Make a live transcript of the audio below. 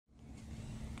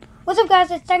What's up, guys?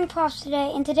 It's Second Pops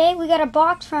today, and today we got a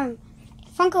box from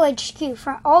Funko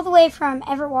HQ, all the way from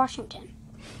Everett, Washington.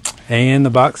 And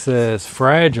the box says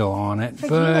fragile on it,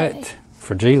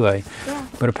 for Gile. Yeah.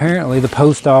 But apparently the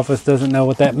post office doesn't know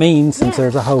what that means since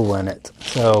there's a hole in it.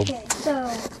 So, okay,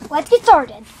 so let's get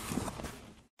started.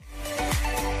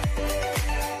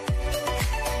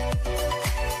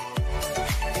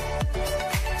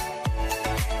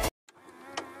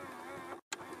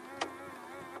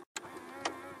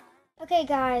 Okay,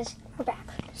 guys, we're back.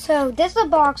 So this is a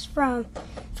box from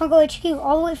Funko HQ,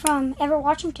 all the way from Everett,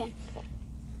 Washington,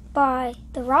 by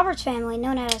the Roberts family,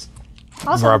 known as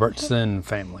Robertson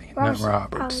family, not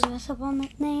Roberts. I always mess up on the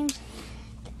names.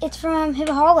 It's from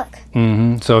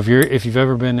Hibbaholic. So if you've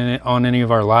ever been on any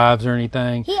of our lives or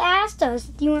anything, he asked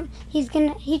us. He didn't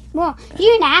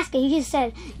ask it. He just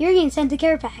said you're getting sent the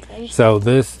care package.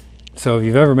 So if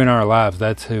you've ever been in our lives,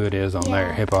 that's who it is on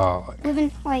there, Hibbaholic.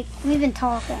 We've been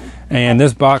talking. And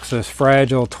this box is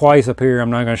fragile twice up here. I'm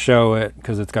not going to show it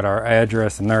because it's got our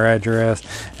address and their address.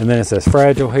 And then it says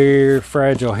fragile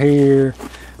here.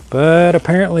 But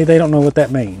apparently they don't know what that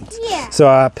means. Yeah. So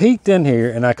I peeked in here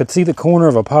and I could see the corner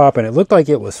of a pop and it looked like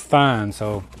it was fine.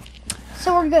 So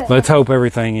we're good. Let's hope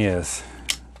everything is.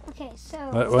 Okay, so.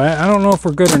 But I don't know if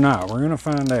we're good or not. We're going to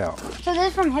find out. So this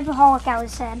is from Hibbaholic, I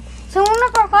was said. So one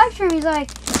of our live stream, he's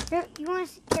like, you want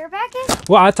to see care package?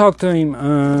 Well, I talked to him,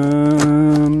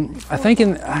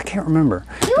 I can't remember.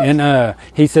 And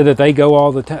he said that they go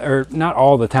all the time, or not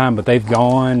all the time, but they've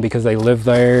gone because they live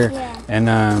there. Yeah.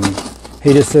 And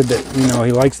he just said that,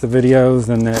 he likes the videos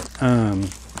and that,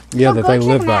 that they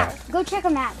live by it. Go check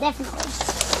them out, definitely.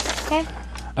 Okay?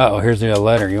 Uh-oh, here's a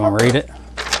letter. You want to read it?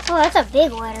 Oh, that's a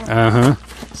big letter. Uh-huh.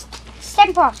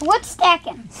 Second Pops, what's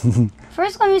stacking?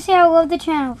 First, let me say I love the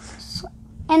channel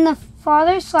and the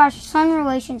father/son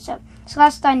relationship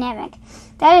 / dynamic.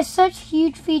 That is such a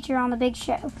huge feature on the big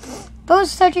show.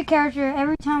 Bo's such a character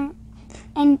every time,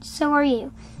 and so are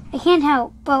you. I can't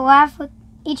help but laugh with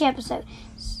each episode.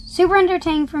 Super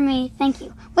entertaining for me. Thank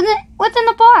you. What's in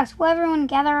the box? Will everyone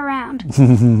gather around?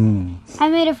 I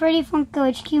made a Freddy Funko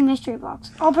HQ mystery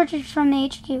box, all purchased from the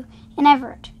HQ in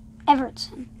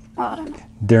Everettson. Well, I don't know.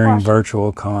 During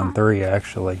Virtual Con 3,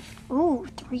 actually. Ooh,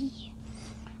 3.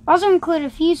 Also include a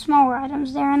few smaller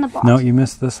items there in the box. No, you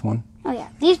missed this one. Oh, yeah.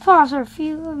 These pops are a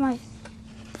few of my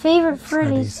favorite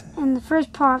Freddy's and the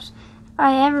first pops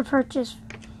I ever purchased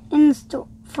in store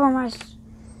for my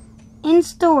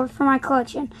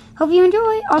collection. Hope you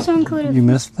enjoy. Also included. You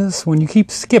missed this one? You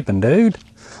keep skipping, dude.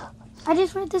 I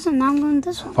just read this one. Now I'm going to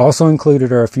this one. Also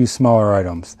included are a few smaller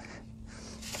items.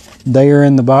 They are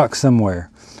in the box somewhere.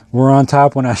 We're on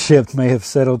top when I shipped may have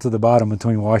settled to the bottom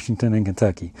between Washington and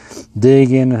Kentucky. Dig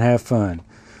in and have fun.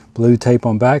 Blue tape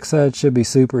on backside should be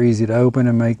super easy to open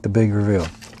and make the big reveal.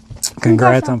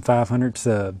 Congrats on 500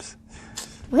 subs.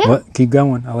 What? Keep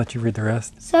going. I'll let you read the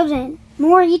rest. Subs in.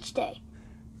 More each day.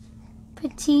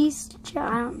 Petite.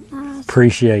 I don't know.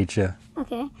 Appreciate you.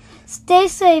 Okay. Stay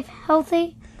safe,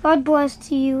 healthy. God bless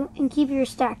to you and keep your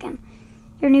stacking.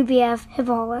 Your new BF,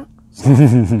 Hibbaholic.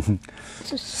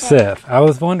 Seth. I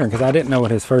was wondering because I didn't know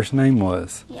what his first name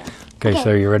was. Yeah. Okay,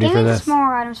 so you ready for this? The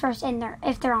smaller items first in there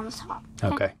if they're on the top.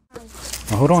 Okay.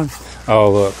 Well, hold on.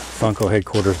 Oh, look. Funko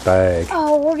headquarters bag.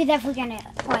 Oh, we're definitely going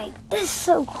to, this is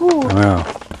so cool. Wow.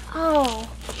 Oh.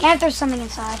 And if there's something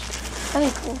inside.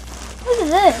 That'd be cool.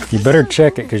 Look at this. You better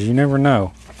check it because you never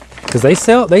know. Because they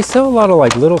sell a lot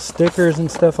of little stickers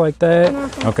and stuff like that.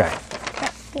 Okay.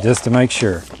 Just to make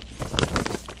sure.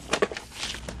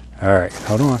 All right,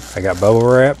 hold on. I got bubble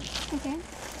wrap. Okay.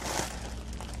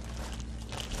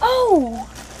 Oh,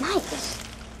 nice.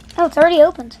 Oh, it's already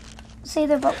opened. See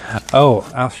the bubble. Oh,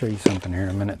 I'll show you something here in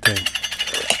a minute too.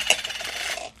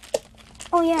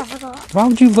 Oh yeah, I forgot. Why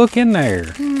would you look in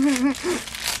there?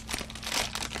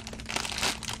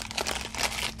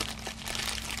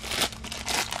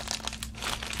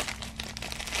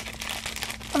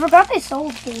 I forgot they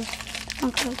sold these.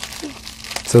 Okay.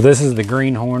 So this is the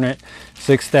Green Hornet,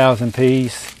 6,000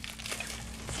 piece.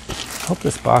 Hope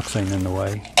this box ain't in the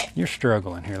way. You're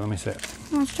struggling here. Let me see it.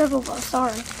 I'm struggling,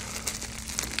 sorry.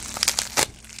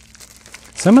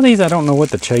 Some of these I don't know what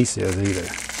the chase is either.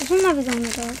 This one might be going in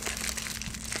the dark.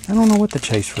 I don't know what the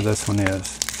chase for this one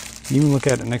is. You can look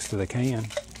at it next to the can.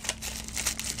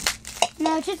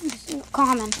 No, it's just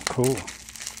common. Cool.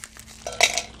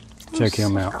 Check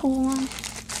him out. Cool one.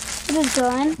 It is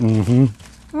gun. Mm-hmm.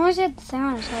 I always had the sound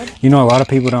on his head. You know, a lot of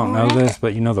people don't know this,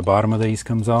 but the bottom of these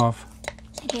comes off.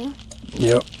 I do.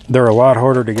 Yep. They're a lot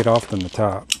harder to get off than the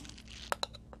top.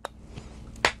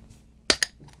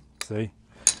 See?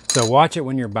 So watch it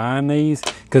when you're buying these,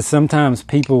 because sometimes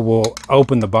people will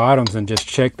open the bottoms and just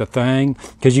check the thing,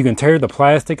 because you can tear the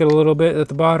plastic a little bit at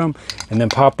the bottom and then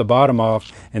pop the bottom off,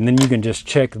 and then you can just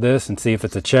check this and see if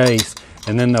it's a chase,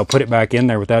 and then they'll put it back in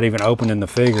there without even opening the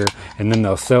figure, and then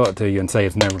they'll sell it to you and say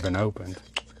it's never been opened.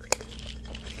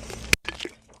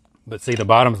 But see, the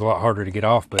bottom's a lot harder to get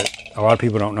off, but a lot of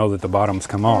people don't know that the bottoms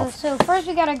come off. So first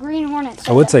we got a green hornet.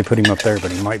 I would say put him up there,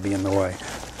 but he might be in the way.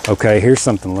 Okay, here's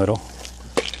something little.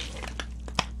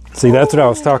 See, that's what I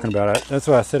was talking about. That's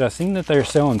why I said I seen that they're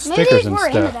selling stickers and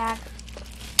stuff.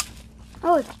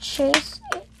 Oh, it's a Chase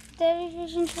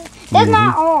dedication chase. That's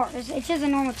not ours. It's just a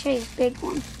normal Chase, big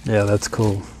one. Yeah, that's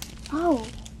cool. Oh,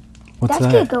 what's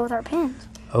that? That Could go with our pins.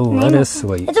 Oh, that is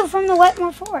sweet. It's from the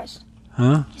Wetmore Forest.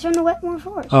 Huh? It's from the Wetmore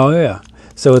Forest. Oh, yeah.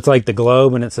 So it's like the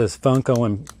globe, and it says Funko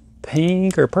in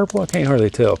pink or purple. I can't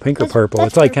hardly tell. Pink or purple.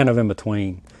 It's like kind of in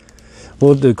between.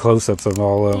 We'll do close-ups of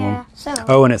all of them. So.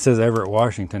 Oh, and it says Everett,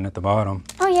 Washington at the bottom.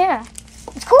 Oh, yeah.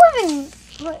 It's cool having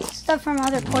stuff from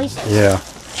other places. Yeah.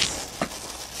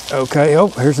 Okay. Oh,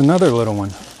 here's another little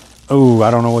one. Oh, I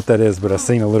don't know what that is, but I've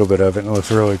seen a little bit of it, and it looks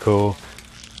really cool.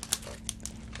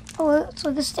 Oh, it's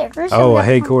like a sticker. Oh, a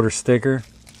headquarters sticker.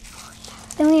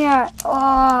 Then we got,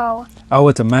 oh,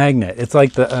 it's a magnet. It's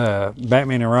like the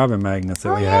Batman and Robin magnets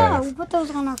that we have. We put those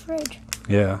on our fridge.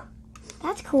 Yeah.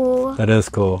 That's cool. That is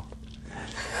cool.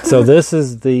 So this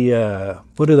is the,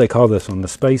 what do they call this one? The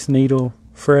Space Needle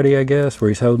Freddy, I guess, where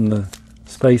he's holding the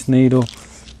Space Needle.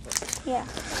 Yeah.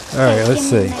 All right, let's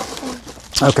see.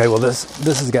 Okay, well, this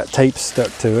has got tape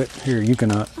stuck to it. Here, you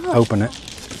can open it.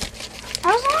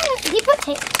 I was wondering, he put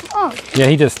tape. Oh. Yeah,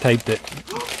 he just taped it.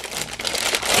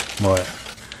 What?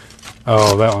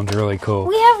 Oh, that one's really cool.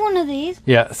 We have one of these.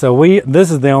 Yeah, so this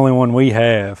is the only one we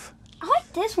have. I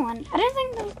like this one. I didn't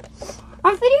think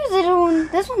on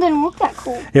videos this one didn't look that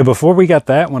cool. Yeah, before we got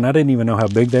that one, I didn't even know how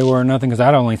big they were or nothing, because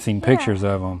I'd only seen pictures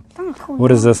of them. Cool.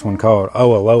 What is this one called?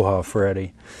 Oh, Aloha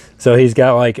Freddy. So he's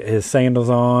got like his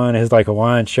sandals on, his like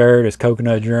Hawaiian shirt, his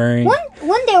coconut drink.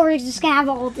 One day we're just gonna have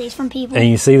all of these from people. And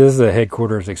you see, this is a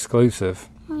headquarters exclusive.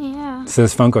 Oh yeah. It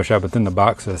says Funko Shop, but then the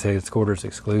box says headquarters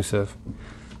exclusive.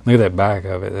 Look at that back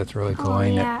of it. That's really cool,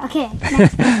 ain't it? Okay.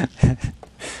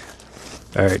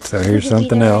 All right, so here's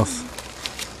something else.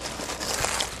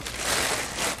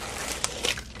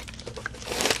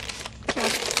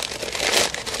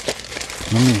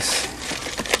 Let me see.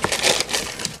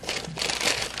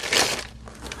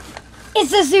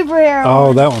 It's a superhero.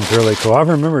 Oh, that one's really cool. I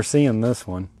remember seeing this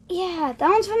one. Yeah, that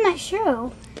one's from that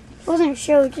show. It wasn't a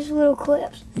show, just little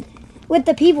clips with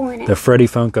the people in it. The Freddy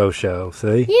Funko Show,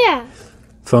 see? Yeah.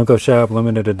 Funko Shop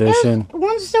Limited Edition.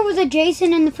 Once there was a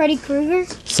Jason and the Freddy Krueger.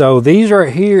 So these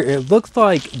right here, it looks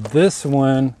like this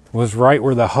one was right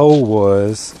where the hole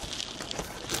was.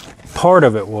 Part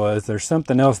of it was. There's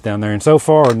something else down there, and so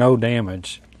far, no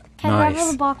damage. Can I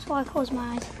grab the box while I close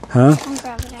my eyes? Huh? I'm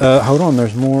grabbing it. Hold on,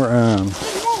 there's more,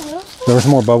 there's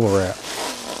more bubble wrap.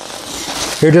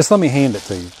 Here, just let me hand it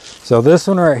to you. So this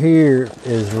one right here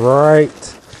is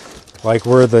right like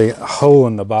where the hole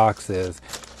in the box is.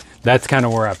 That's kind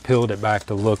of where I peeled it back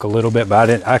to look a little bit,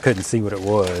 but I couldn't see what it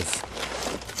was.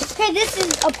 Okay, this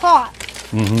is a pot.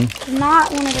 Mm-hmm.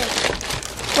 Not one of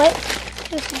those. Wait.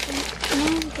 This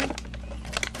one. Okay.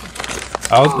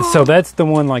 Oh, so that's the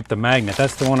one like the magnet.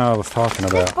 That's the one I was talking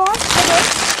about.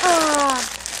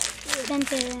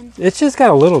 It's just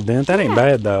got a little dent. That ain't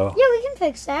bad though. Yeah, we can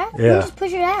fix that. Yeah. We just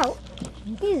push it out.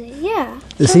 Easy, yeah.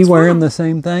 Is he wearing the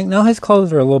same thing? No, his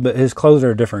clothes are a little bit. His clothes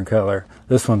are a different color.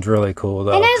 This one's really cool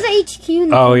though. And it has a HQ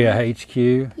name. Oh yeah, HQ.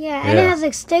 Yeah, and it has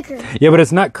a sticker. Yeah, but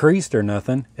it's not creased or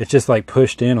nothing. It's just like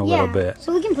pushed in a little bit.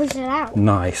 So we can push it out.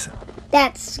 Nice.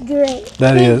 That's great.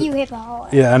 Thank you, Hippo.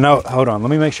 Yeah, I know. Hold on. Let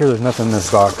me make sure there's nothing in this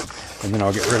box, and then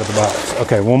I'll get rid of the box.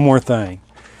 Okay, one more thing.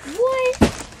 What?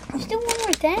 There's still one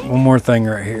more thing? One more thing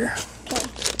right here.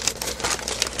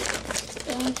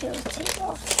 Okay. Take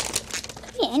off.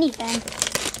 Could be anything.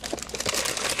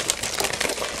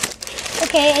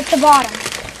 Okay, it's the bottom.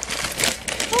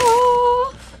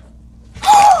 Oh.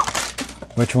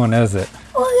 Which one is it?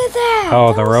 Look at that.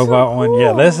 Oh, the robot so one? cool.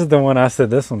 Yeah, this is the one I said.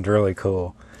 This one's really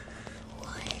cool.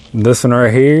 This one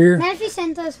right here. Matthew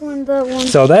sent us one, but one.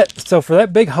 So for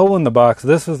that big hole in the box,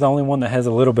 this was the only one that has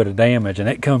a little bit of damage, and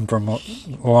it come from a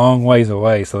long ways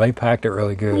away, so they packed it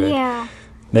really good. Yeah.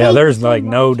 Yeah, there's like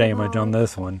no damage on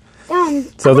this one.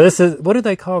 So this is, what do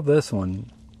they call this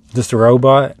one? Just a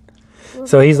robot?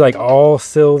 So he's like all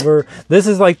silver. This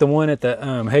is like the one at the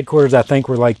headquarters, I think,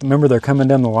 were like, remember they're coming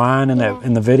down the line in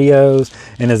the videos,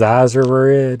 and his eyes are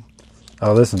red.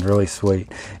 Oh, this one's really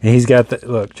sweet. And he's got the,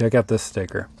 look, check out this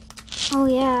sticker. Oh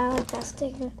yeah, I like that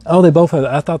sticker. Oh, they both have,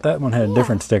 I thought that one had a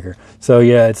different sticker. So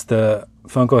yeah, it's the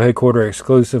Funko headquarter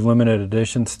exclusive limited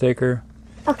edition sticker.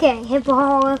 Okay,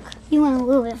 Hippoholic, you went a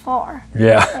little bit far.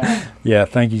 Yeah. Yeah,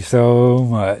 thank you so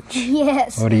much.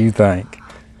 Yes. What do you think?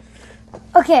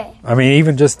 Okay. I mean,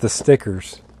 even just the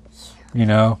stickers, you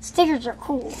know? Stickers are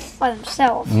cool by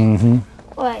themselves. Mm-hmm.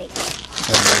 Like,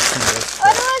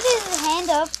 otherwise his hand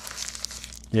up.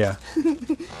 Yeah.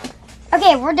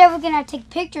 Okay, we're definitely gonna take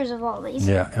pictures of all these.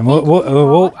 Yeah, and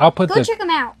I'll put Go check them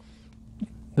out.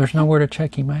 There's nowhere to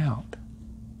check him out.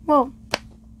 Well,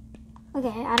 okay,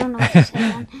 I don't know what to say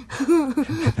then.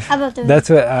 How about the... That's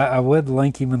what I would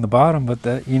link him in the bottom, but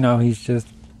that, you know, he's just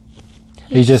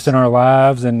in our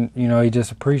lives, and you know, he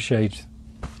just appreciates.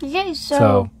 Okay,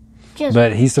 so just,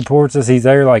 but he supports us. He's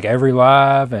there like every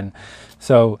live, and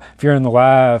so if you're in the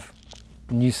live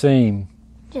and you see him,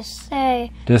 just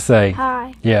say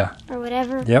hi. Yeah. Or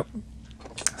whatever. Yep.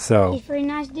 So he's a pretty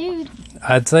nice dude.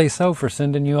 I'd say so for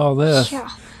sending you all this. Yeah.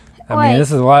 I mean,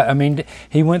 this is a lot. I mean,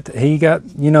 he got,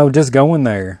 you know, just going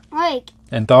there. Like.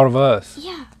 And thought of us.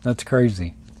 Yeah. That's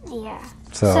crazy. Yeah.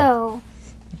 So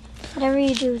whatever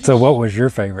you do. So what was your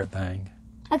favorite thing?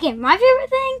 Okay, my favorite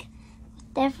thing,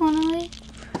 definitely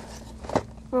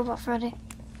Robot Freddy.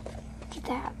 Look at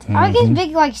that. Mm-hmm. I like his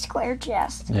big, like, square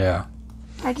chest. Yeah.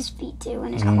 I like his feet too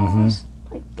and his claws.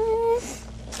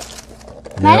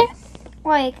 Like,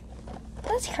 like,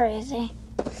 that's crazy.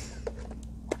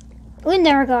 We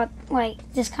never got like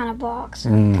this kind of box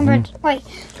compared to, like,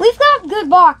 we've got good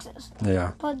boxes.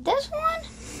 Yeah. But this one,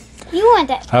 you went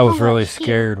that. I was really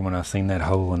scared when I seen that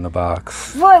hole in the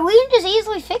box. Boy, we can just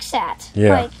easily fix that.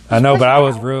 Yeah, like, I know, but I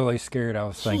was really scared. I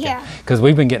was thinking, because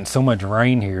we've been getting so much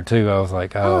rain here too. I was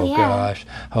like, oh gosh,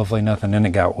 hopefully nothing in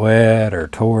it got wet or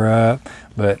tore up.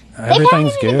 But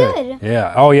everything's good.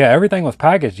 Yeah. Oh yeah, everything was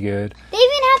packaged good. They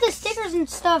even had the stickers and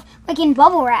stuff like in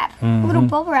bubble wrap, little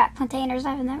bubble wrap containers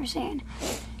I've never seen.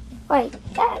 Like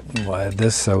that. Well, add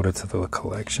this soda to the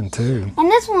collection too. And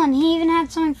this one, he even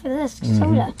had something for this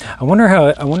soda. I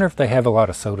wonder if they have a lot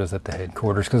of sodas at the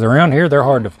headquarters, because around here they're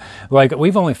hard to, like,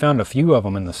 we've only found a few of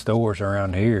them in the stores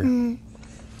around here.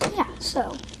 Yeah,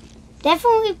 so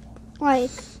definitely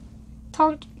like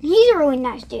he's a really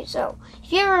nice dude. So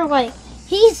if you ever like,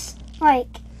 he's like,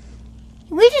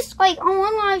 we just like on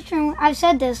one live stream I've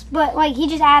said this, but like he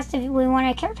just asked if we want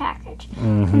a care package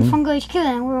from Funko HQ,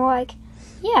 and we were like,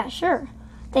 yeah, sure.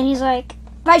 Then he's like,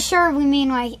 by sure we mean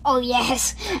like, oh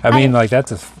yes. I mean, like,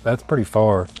 that's pretty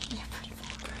far. Yeah, pretty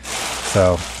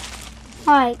far. So.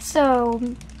 Like, so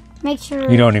make sure.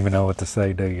 You don't even know what to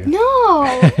say, do you? No.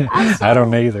 I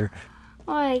don't either.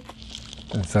 Like.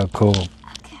 It's so cool.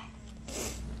 Okay.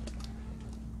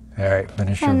 All right,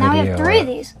 finish your So video. now we have 3 of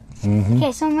these.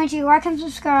 Okay, so make sure you like and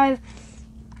subscribe.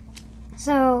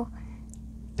 So.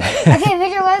 Okay,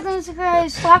 make sure you like and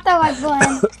subscribe. Slap that like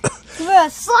button.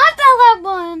 Slap that like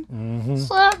button.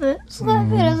 Slap it.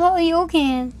 Slap it as all you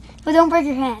can. But don't break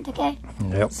your hand, okay?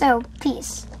 Yep. So,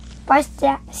 peace. Bye,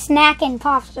 snacking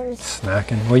popsters.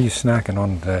 Snacking? What are you snacking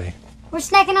on today? We're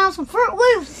snacking on some Fruit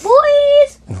Loops,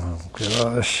 boys! Oh,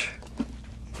 gosh.